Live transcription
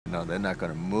You know, they're not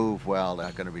going to move well, they're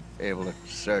not going to be able to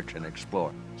search and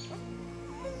explore.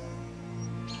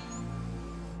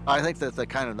 I think that the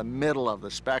kind of the middle of the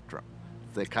spectrum,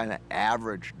 the kind of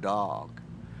average dog,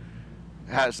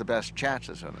 has the best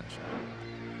chances in this.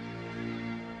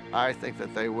 I think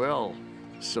that they will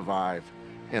survive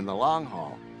in the long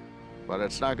haul, but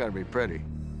it's not going to be pretty.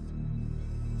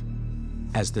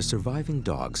 As the surviving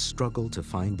dogs struggle to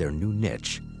find their new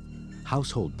niche,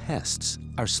 household pests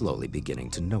are slowly beginning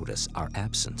to notice our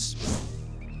absence.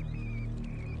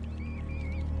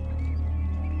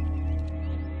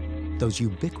 Those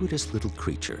ubiquitous little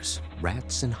creatures,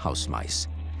 rats and house mice,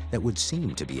 that would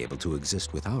seem to be able to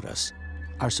exist without us,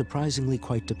 are surprisingly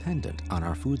quite dependent on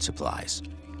our food supplies.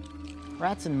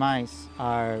 Rats and mice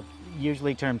are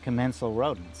usually termed commensal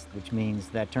rodents, which means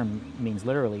that term means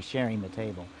literally sharing the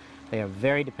table. They are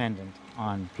very dependent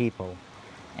on people,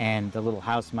 and the little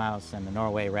house mouse and the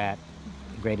Norway rat,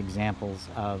 great examples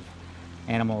of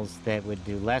animals that would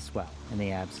do less well in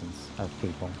the absence of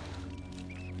people.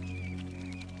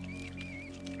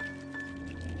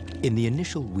 In the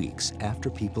initial weeks after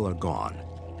people are gone,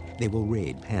 they will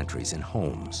raid pantries in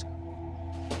homes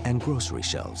and grocery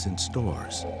shelves in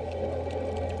stores.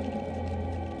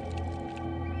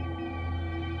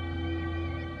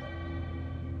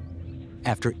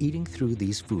 After eating through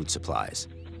these food supplies,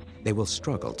 they will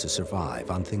struggle to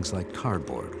survive on things like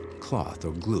cardboard, cloth,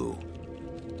 or glue.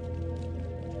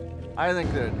 I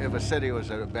think that if a city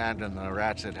was abandoned, the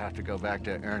rats would have to go back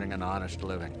to earning an honest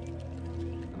living.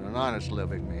 And an honest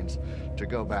living means to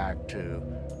go back to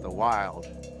the wild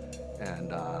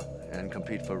and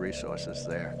compete for resources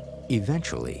there.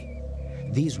 Eventually,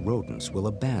 these rodents will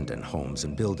abandon homes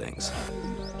and buildings,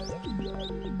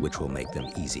 which will make them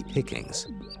easy pickings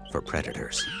for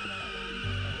predators.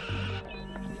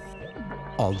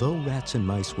 Although rats and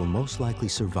mice will most likely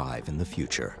survive in the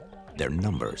future, their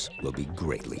numbers will be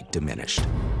greatly diminished.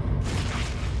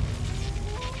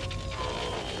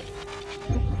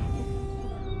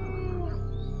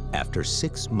 After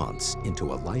 6 months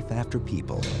into a life after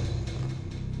people,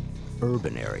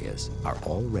 urban areas are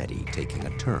already taking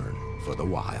a turn for the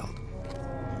wild.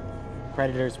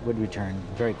 Predators would return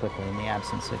very quickly in the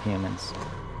absence of humans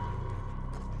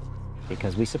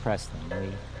because we suppress them. We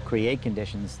create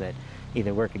conditions that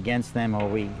either work against them or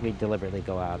we deliberately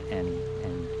go out and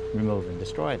remove and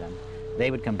destroy them.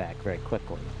 They would come back very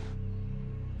quickly.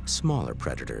 Smaller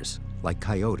predators, like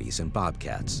coyotes and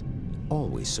bobcats,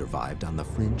 always survived on the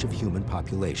fringe of human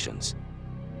populations.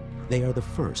 They are the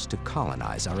first to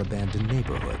colonize our abandoned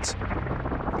neighborhoods.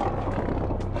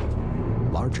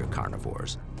 Larger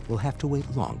carnivores will have to wait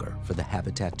longer for the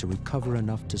habitat to recover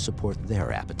enough to support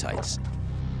their appetites.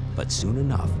 But soon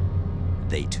enough,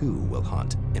 they too will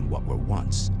hunt in what were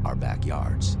once our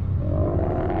backyards.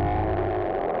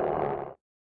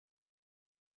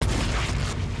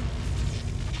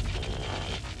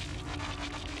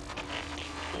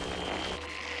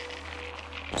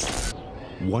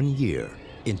 One year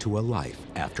into a life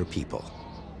after people,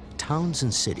 towns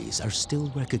and cities are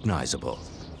still recognizable,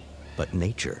 but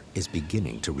nature is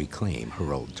beginning to reclaim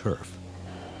her old turf.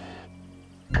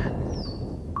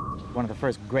 One of the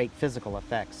first great physical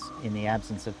effects in the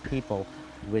absence of people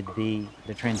would be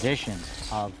the transition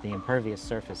of the impervious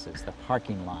surfaces, the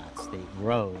parking lots, the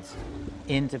roads,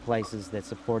 into places that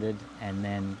supported and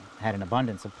then had an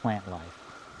abundance of plant life.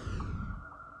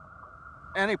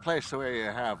 Any place where you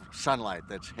have sunlight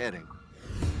that's hitting,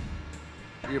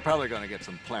 you're probably going to get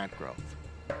some plant growth.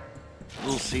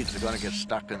 Little seeds are going to get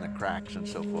stuck in the cracks and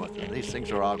so forth, and these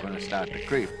things are all going to start to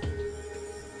creep.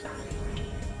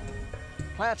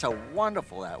 Plants are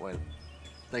wonderful that way.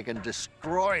 They can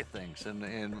destroy things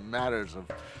in matters of,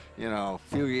 you know,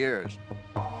 a few years.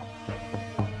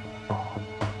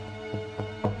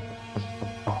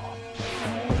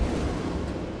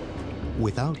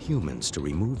 Without humans to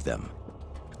remove them,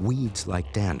 weeds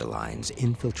like dandelions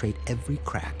infiltrate every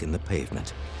crack in the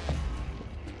pavement.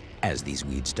 As these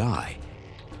weeds die,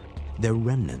 their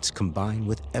remnants combine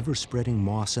with ever-spreading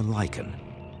moss and lichen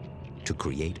to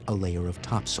create a layer of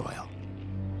topsoil.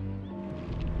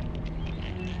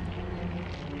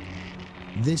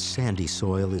 This sandy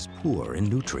soil is poor in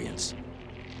nutrients,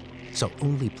 so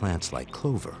only plants like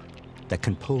clover that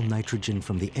can pull nitrogen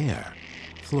from the air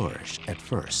flourish at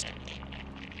first.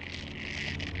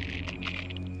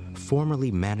 Formerly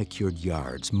manicured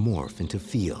yards morph into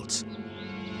fields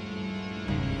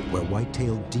where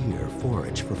white-tailed deer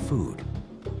forage for food.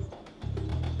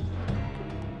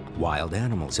 Wild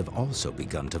animals have also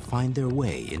begun to find their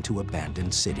way into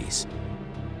abandoned cities.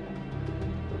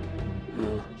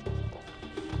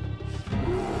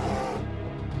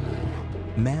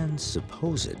 man's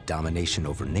supposed domination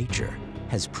over nature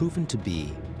has proven to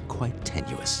be quite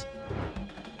tenuous.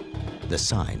 The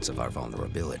signs of our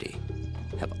vulnerability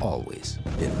have always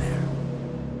been there.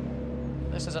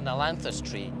 This is an ailanthus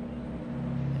tree.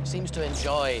 It seems to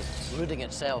enjoy rooting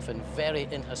itself in very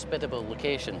inhospitable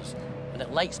locations, and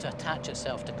it likes to attach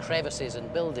itself to crevices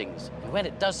and buildings. And when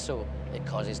it does so, it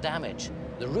causes damage.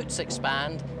 The roots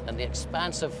expand, and the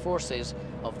expansive forces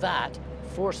of that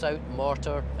force out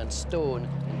mortar and stone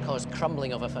and cause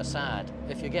crumbling of a facade.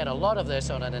 If you get a lot of this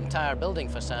on an entire building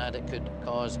facade, it could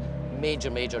cause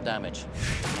major, major damage.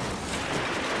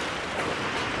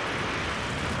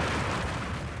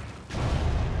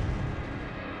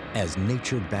 As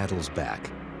nature battles back,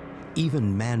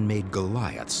 even man-made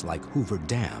Goliaths like Hoover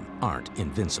Dam aren't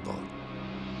invincible.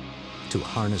 To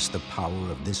harness the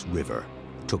power of this river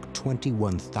took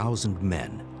 21,000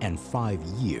 men and 5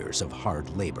 years of hard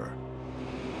labor.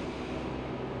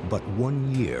 But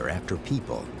 1 year after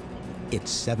people, its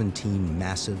 17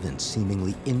 massive and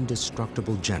seemingly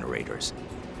indestructible generators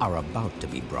are about to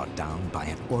be brought down by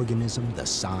an organism the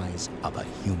size of a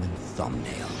human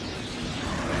thumbnail.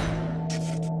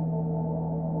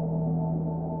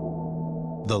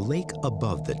 The lake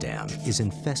above the dam is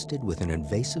infested with an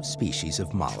invasive species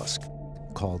of mollusk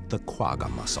called the quagga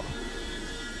mussel.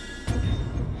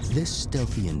 This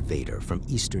stealthy invader from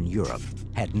Eastern Europe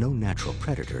had no natural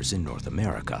predators in North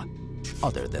America,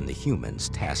 other than the humans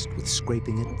tasked with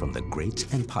scraping it from the grates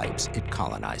and pipes it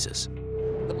colonizes.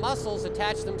 The mussels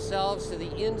attach themselves to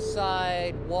the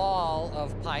inside wall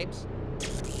of pipes,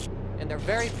 and they're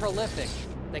very prolific.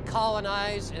 They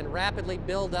colonize and rapidly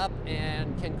build up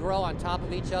and can grow on top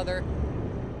of each other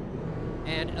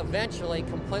and eventually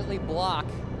completely block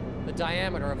the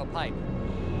diameter of a pipe.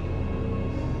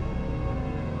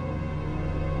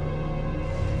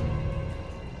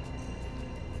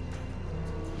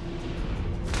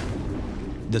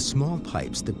 The small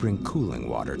pipes that bring cooling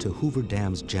water to Hoover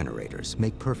Dam's generators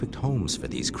make perfect homes for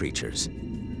these creatures.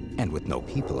 And with no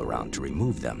people around to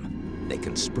remove them, they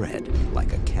can spread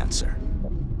like a cancer.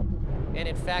 And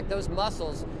in fact, those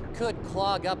mussels could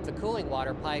clog up the cooling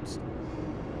water pipes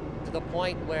to the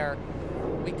point where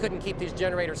we couldn't keep these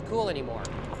generators cool anymore.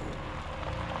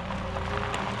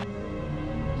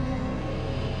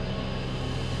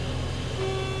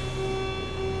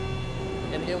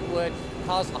 And it would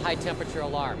cause a high temperature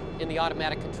alarm in the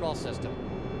automatic control system.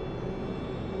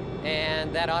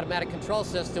 And that automatic control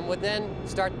system would then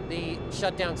start the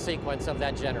shutdown sequence of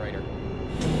that generator.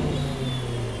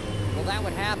 Well, that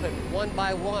would happen one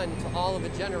by one to all of the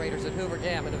generators at Hoover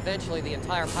Dam, and eventually the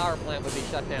entire power plant would be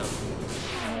shut down.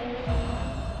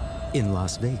 In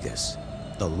Las Vegas,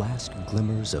 the last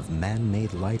glimmers of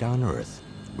man-made light on Earth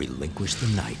relinquish the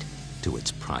night to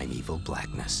its primeval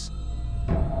blackness.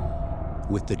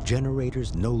 With the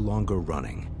generators no longer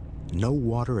running, no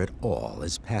water at all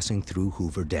is passing through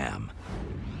Hoover Dam.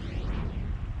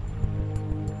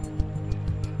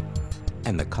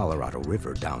 And the Colorado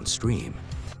River downstream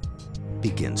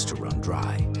begins to run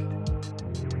dry.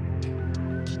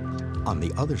 On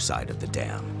the other side of the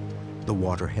dam, the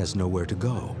water has nowhere to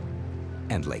go,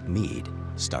 and Lake Mead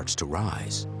starts to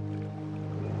rise.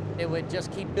 It would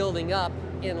just keep building up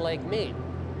in Lake Mead,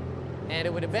 and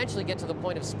it would eventually get to the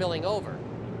point of spilling over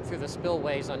through the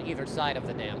spillways on either side of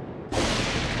the dam.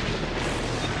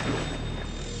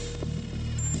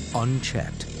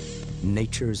 Unchecked,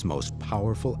 Nature's most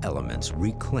powerful elements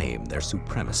reclaim their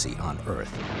supremacy on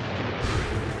Earth.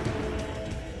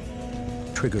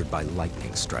 Triggered by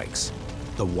lightning strikes,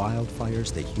 the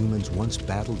wildfires that humans once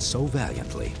battled so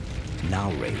valiantly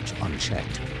now rage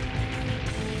unchecked.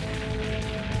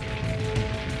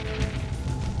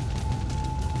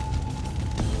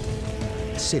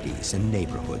 Cities and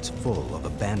neighborhoods full of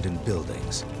abandoned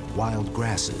buildings, wild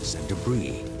grasses, and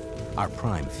debris are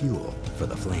prime fuel for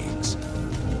the flames.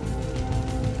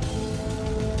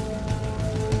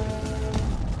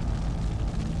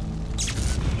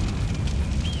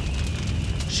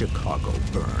 Chicago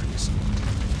burns.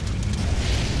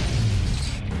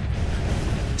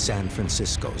 San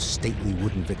Francisco's stately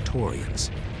wooden Victorians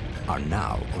are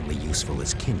now only useful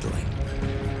as kindling.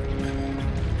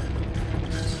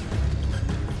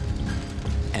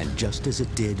 And just as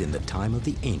it did in the time of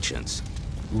the ancients,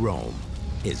 Rome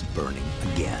is burning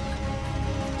again.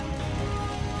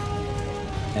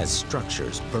 As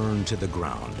structures burn to the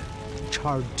ground,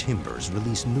 charred timbers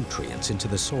release nutrients into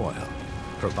the soil,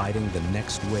 providing the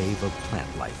next wave of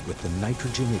plant life with the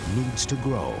nitrogen it needs to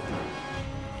grow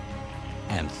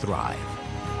and thrive.